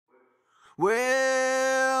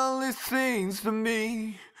Well, it seems to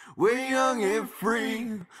me we're young and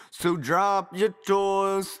free, so drop your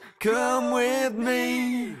toys, come with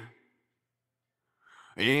me,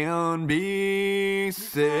 and be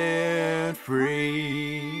set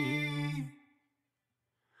free.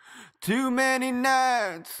 Too many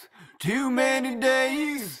nights, too many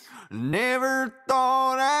days, never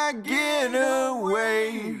thought I'd get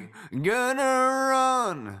away. Gonna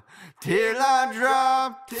run till I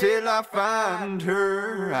drop, till I find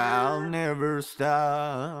her, I'll never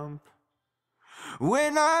stop.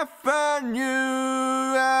 When I find you,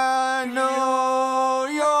 I know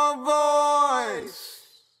your voice.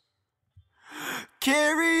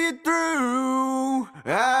 Carry it through,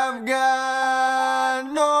 I've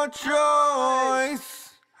got no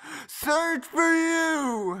choice. Search for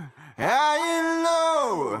you, high and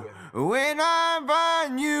low. When I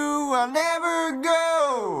find you, I'll never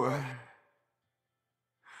go.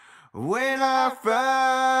 When I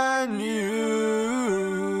find you,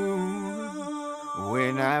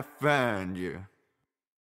 when I find you.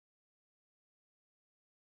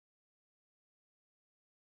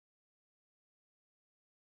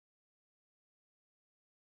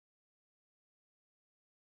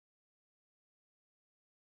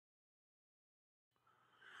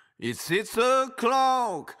 It's 6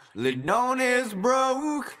 o'clock, the dawn is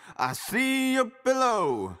broke. I see your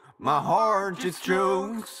pillow, my heart just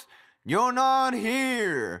chokes. You're not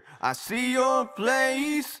here, I see your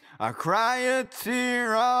place. I cry a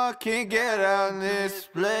tear, I can't get out of this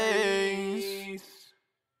place.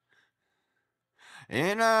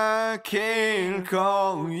 And I can't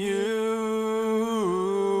call you.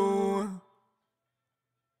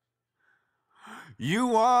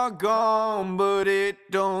 You are gone, but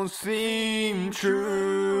it don't seem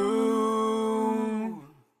true.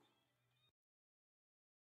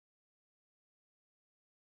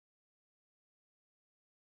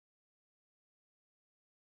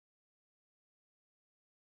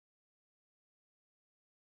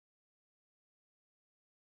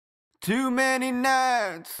 Too many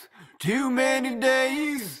nights, too many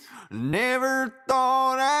days, never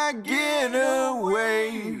thought I'd get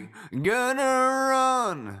away. Gonna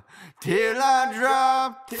run till I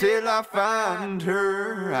drop, till I find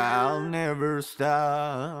her, I'll never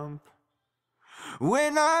stop.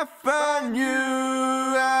 When I find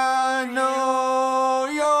you,